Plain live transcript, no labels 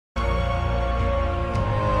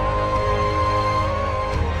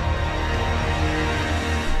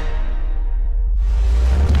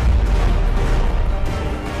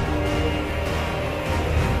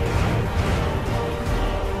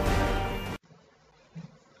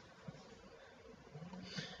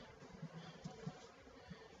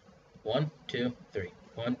1, 2, 3.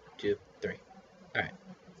 1, 2, 3. Alright.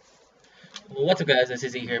 Well, what's up, guys? This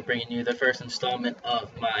is E here, bringing you the first installment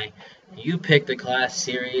of my You Pick the Class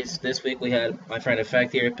series. This week we had my friend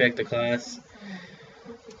Effect here pick the class.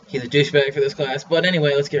 He's a douchebag for this class, but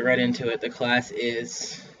anyway, let's get right into it. The class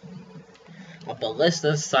is a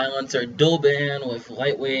Ballista silencer dual band with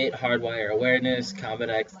lightweight, hardwire awareness, combat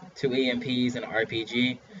X, 2 EMPs, and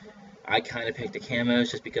RPG. I kind of picked the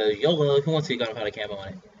camos just because YOLO, who wants to see Gunpowder a camo on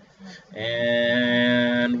it?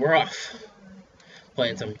 And we're off.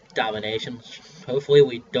 Playing some domination. Hopefully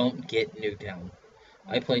we don't get nuked down.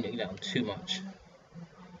 I play nuked down too much.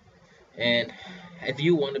 And if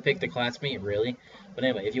you want to pick the class, really. But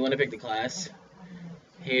anyway, if you want to pick the class,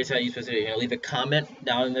 here's how you're supposed to do it. Leave a comment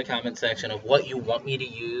down in the comment section of what you want me to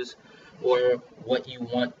use or what you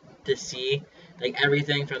want to see. Like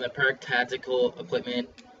everything from the perk, tactical equipment,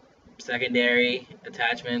 secondary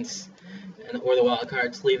attachments, or the wild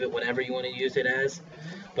cards. Leave it whatever you want to use it as.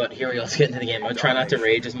 But here we go, let's get into the game. I'll try not to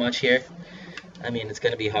rage as much here. I mean, it's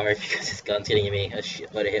going to be hard because this gun's hitting me a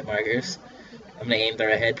shitload of hit markers. I'm going to aim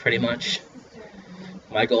through a head pretty much.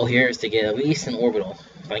 My goal here is to get at least an orbital.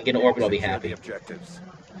 If I can get an orbital, I'll be happy.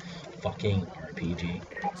 Fucking RPG.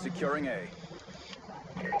 Securing A.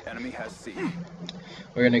 Enemy has C.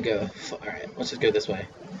 We're going to go. Alright, let's just go this way.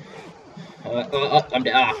 I'm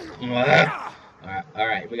down.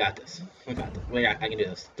 Alright, we got this. I can do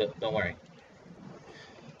this. Don't worry.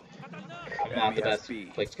 I'm not the best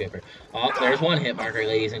quick scoper. Oh, there's one hit marker,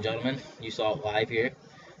 ladies and gentlemen. You saw it live here.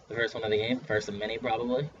 The first one of the game. First of many,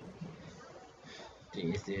 probably.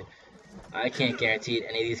 Jeez, dude. I can't guarantee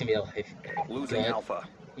any of these can be alive. Losing Alpha.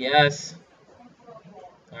 Yes.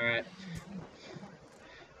 Alright.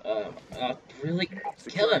 Really?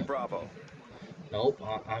 Kill him. Bravo. Nope,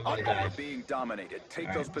 I'm gonna die. Being dominated.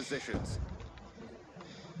 Take those positions.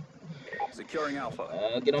 Securing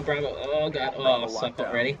Alpha. Get on Bravo. Oh god. Oh, suck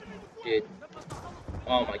up. Ready? Dude.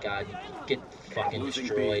 Oh my god. Get fucking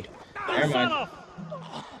destroyed. Never mind.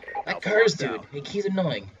 That Curse dude. He's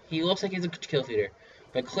annoying. He looks like he's a kill feeder.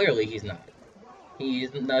 But clearly he's not.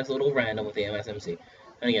 He's a nice little random with the MSMC.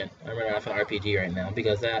 And again, I'm running off an RPG right now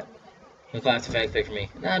because that the class effect pick for me.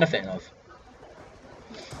 Not a fan of.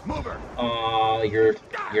 Mover. Oh, you're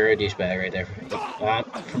a douchebag right there.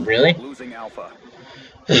 Really? Losing Alpha.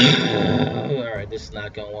 Alright, this is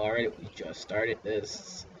not going well already. We just started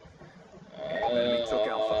this. Enemy took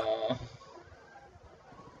Alpha.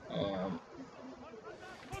 Oh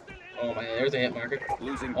my god, there's a hit marker.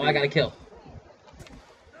 Losing I got a kill.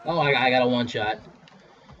 Oh, I got a one shot.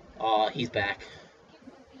 Oh, he's back.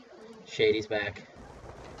 Shady's back.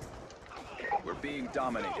 We're being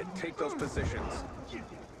dominated. Take those positions.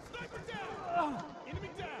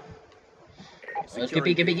 Let's get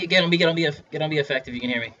on be effective. You can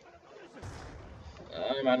hear me.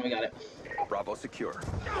 Never mind, we got it. Bravo secure.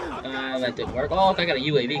 That didn't work. Oh, I got a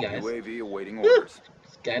UAV, guys. UAV awaiting orders.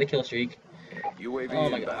 Got a kill streak. UAV. Oh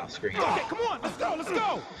my god, screw you. Okay, come on, let's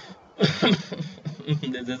go.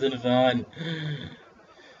 This isn't fun.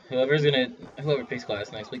 Whoever picks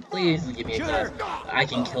class next week, please give me a class I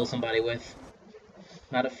can kill somebody with.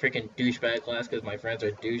 Not a freaking douchebag class because my friends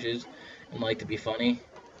are douches and like to be funny.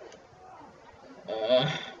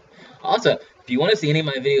 Also, if you want to see any of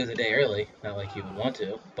my videos a day early, not like you would want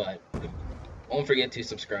to, but don't forget to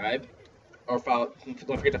subscribe or don't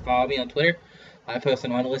forget to follow me on Twitter. I post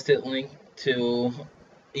an unlisted link to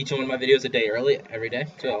each one of my videos a day early every day.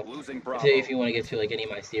 So today, if you want to get to like any of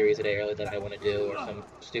my series a day early that I want to do or some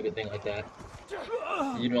stupid thing like that,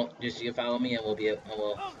 you follow me and you'll be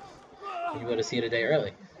able to see it a day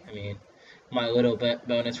early. I mean, my little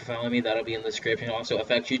bonus for following me, that'll be in the description. Also,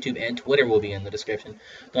 Effect YouTube and Twitter will be in the description.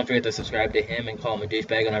 Don't forget to subscribe to him and call him a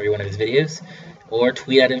douchebag on every one of his videos. Or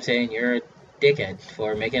tweet at him saying you're a dickhead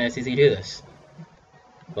for making STZ do this.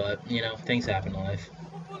 But, you know, things happen in life.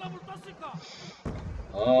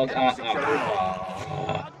 Oh, God.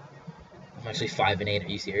 I'm actually 5 and 8. Are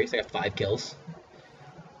you serious? I got 5 kills.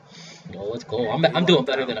 Oh, let's go. I'm doing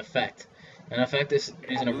better than Effect. And Effect is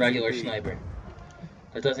using a regular sniper.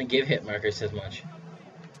 That doesn't give hit markers as much.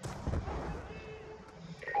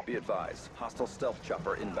 Be advised, hostile stealth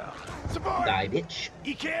chopper inbound. Die, bitch.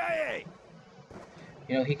 EKIA.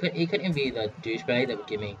 You know, he couldn't be the douchebag that would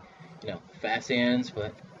give me, you know, fast hands,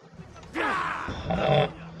 but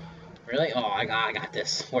really? Oh, I got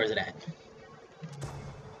this. Where is it at?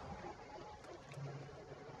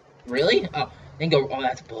 Really? Oh, then go. Oh,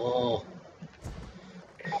 that's bull.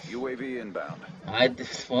 UAV inbound.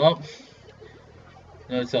 Well.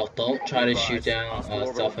 No, so don't try to shoot down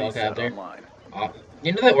stealth helicopter.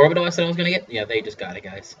 You know that orbital I said I was gonna get? Yeah, they just got it,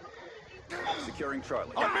 guys. Securing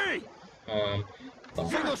Charlie. On me.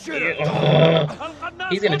 Single shooter.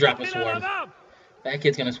 He's gonna drop a swarm. That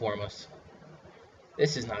kid's gonna swarm us.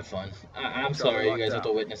 This is not fun. I'm sorry you guys have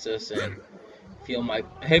to witness this and feel my...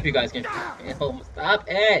 I hope you guys can... Stop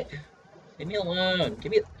it! Leave me alone.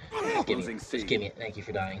 Give me... Just give me it. Thank you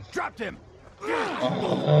for dying. Dropped him.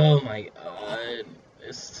 Oh my god.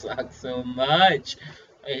 This sucks so much.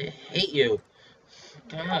 I hate you.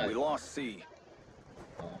 God. We lost C.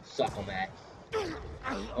 Oh, suck on that.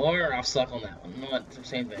 Or I'll suck on that one. No, it's the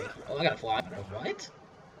same thing. Oh, I gotta fly. What?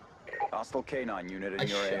 Hostile K9 unit in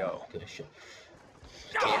your AO. Good shot.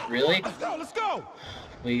 Can't really? Let's go.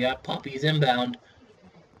 We got puppies inbound.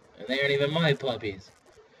 And they aren't even my puppies.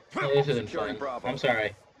 Oh, this isn't fun. I'm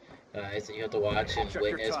sorry. Guys, you have to watch and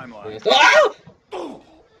witness. Oh!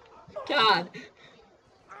 God!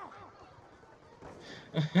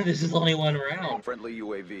 This is only one round. Friendly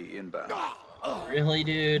UAV inbound. Really,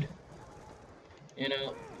 dude? You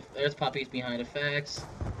know, there's puppies behind the facts.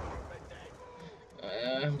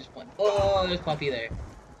 I'm just playing. Oh, there's puppy there.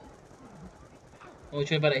 Oh,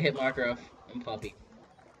 which way about a hit marker off and puppy?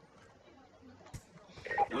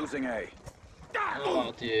 Losing A.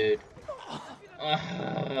 Oh, dude.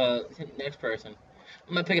 Next person.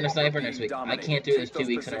 I'm not picking a sniper next week. I can't do this 2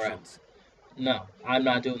 weeks in a row. No, I'm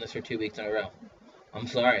not doing this for 2 weeks in a row. I'm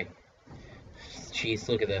sorry. Jeez,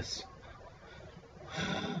 look at this.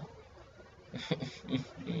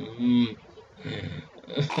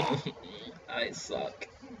 I suck.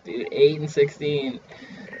 Dude, 8 and 16.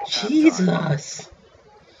 Jesus!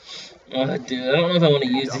 Oh, dude, I don't know if I want to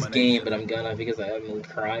use this game, but I'm gonna because I'm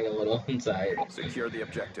crying a little inside. Secure the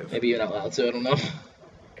objective. Maybe you're not loud, so I don't know.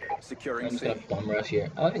 Securing I'm just C. gonna bum rush here.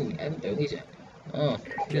 Oh, I haven't done these yet. Oh,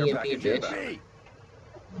 Care EMP, package bitch. inbound.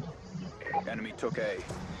 Enemy took A.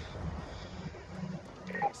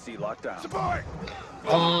 C locked down. Support.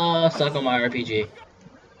 Oh, suck on my RPG.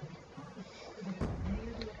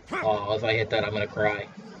 Oh, if I hit that, I'm gonna cry.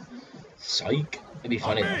 Psych. It'd be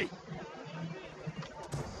funny though.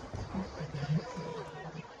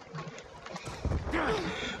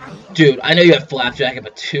 Dude, I know you have Flapjacket,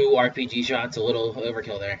 but 2 RPG shots, a little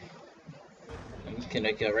overkill there. I'm just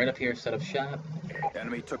gonna go right up here, set up shop.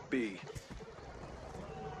 Enemy took B.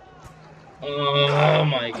 Oh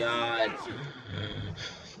my god.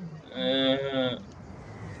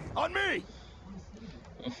 On me!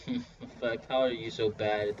 In fact, how are you so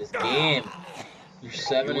bad at this game? You're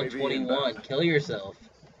 7 and 21. Kill yourself.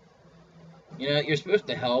 You know, you're supposed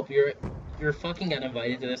to help. You're fucking got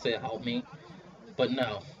invited to this to help me. But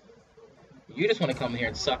no. You just want to come here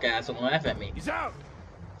and suck ass and laugh at me. He's out.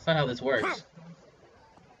 That's not how this works.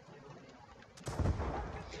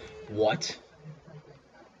 What?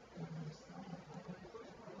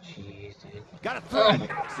 Jeez, dude. Got it. Oh,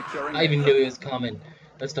 I even knew he was coming.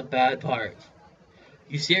 That's the bad part.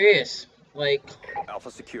 You serious? Like,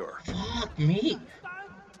 Alpha secure. fuck me.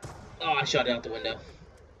 Oh, I shot it out the window.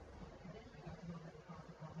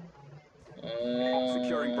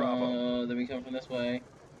 Securing Bravo. Then we come from this way.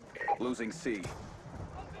 Losing C.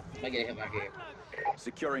 I get a hit marker here.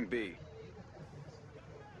 Securing B.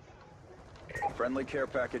 Friendly care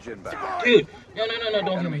package inbound. Dude! No, don't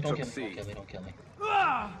kill Enemy me, don't took kill me, C. don't kill me.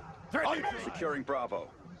 Securing Bravo.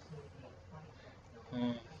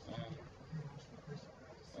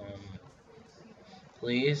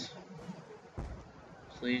 Please?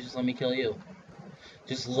 Please just let me kill you.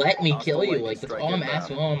 Just let me kill you, like, that's all I'm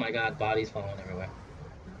asking. Oh my god, bodies falling everywhere.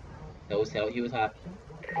 That was hell, he was hot.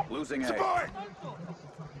 Losing A.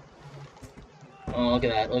 Oh, look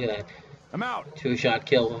at that, look at that. I'm out. 2-shot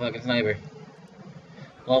kill with a fucking sniper.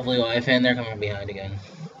 Lovely life, and they're coming behind again.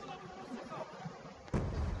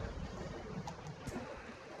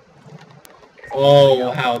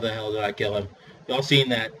 Oh, how the hell did I kill him? Y'all seen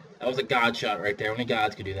that? That was a god shot right there. Only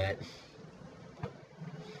gods could do that.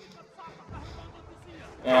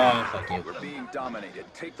 Oh, fuck you. We're being dominated.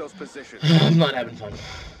 Take those positions. I'm not having fun.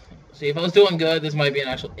 See, if I was doing good, this might be an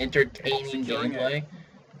actual entertaining gameplay.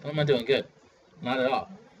 But I'm not doing good. Not at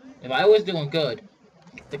all. If I was doing good,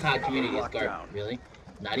 the COD community is garbage. Really?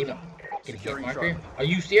 Not even a hit marker? Are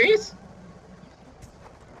you serious?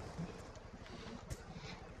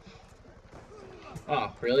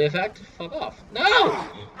 Oh, really, Effect? Fuck off. No!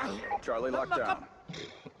 Charlie locked down.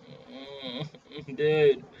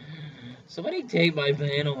 Dude. Somebody take my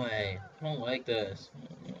van away. I don't like this.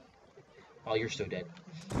 Oh, you're so dead.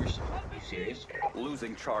 Are you serious?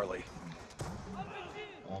 Losing Charlie.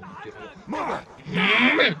 Dude.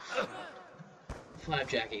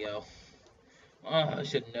 Flapjacket, yo. Oh, I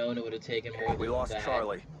should have known it would have taken more than We lost that.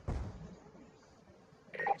 Charlie.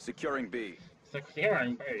 Securing B.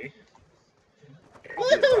 Securing B.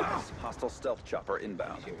 Woohoo! Hostile stealth chopper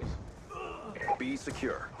inbound. Be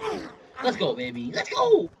secure. Let's go, baby. Let's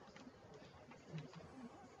go!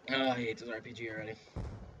 Oh, I hate this RPG already.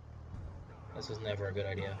 This was never a good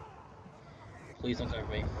idea. Please don't come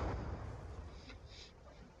for me.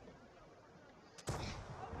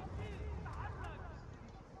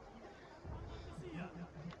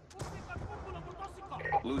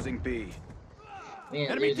 Losing B. We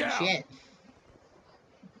ain't Enemy losing down. shit.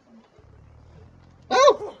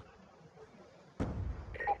 Oh!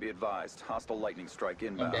 Be advised, hostile lightning strike I'm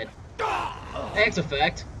inbound. dead. Thanks,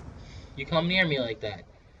 Effect. You come near me like that.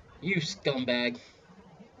 You scumbag.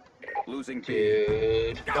 Losing B.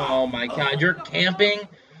 Dude. Oh my god, you're camping?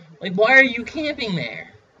 Like, why are you camping there?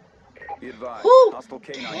 Be advised, Who hostile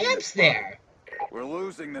canine camps unit spotted. there? We're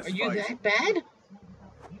losing this Are you fight. that bad?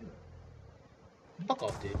 Fuck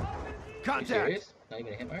off, dude. Are you Contact. serious? Not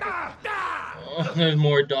even a hit marker? Oh, there's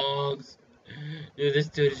more dogs. Dude, this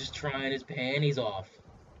dude is just trying his panties off.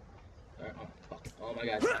 Alright, oh, fuck. Oh my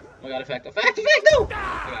god. Oh my god, Effect. Effect! Effect! No!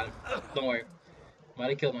 I got him. Don't worry. Might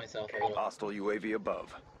have killed myself a little. Hostile UAV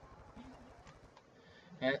above.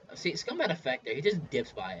 And, see, Scumbag Effect there, he just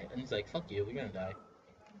dips by it. And he's like, fuck you, you're gonna die.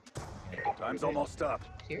 Time's almost up.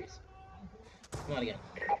 Serious? Come on again.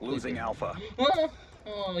 Losing Alpha.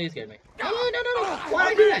 Oh, he scared me. Oh, no. Why'd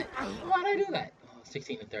I do that? Why'd I do that? Oh,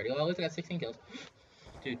 16 to 30. Well, at least I got 16 kills.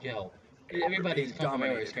 Dude, yo. Everybody's come from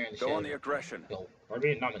everywhere scaring the shit Go out on of the me. aggression. Yo, we're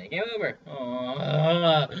being dominated. Game over.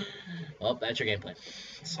 Oh, well, that's your gameplay.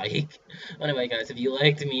 Psych. Anyway, guys, if you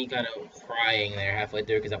liked me kind of crying there halfway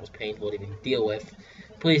through because that was painful to even deal with,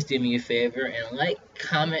 please do me a favor and like,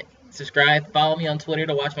 comment, subscribe, follow me on Twitter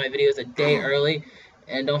to watch my videos a day early.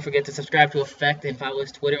 And don't forget to subscribe to Effect and follow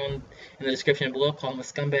his Twitter in the description below. Call him a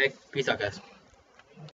scumbag. Peace out, guys.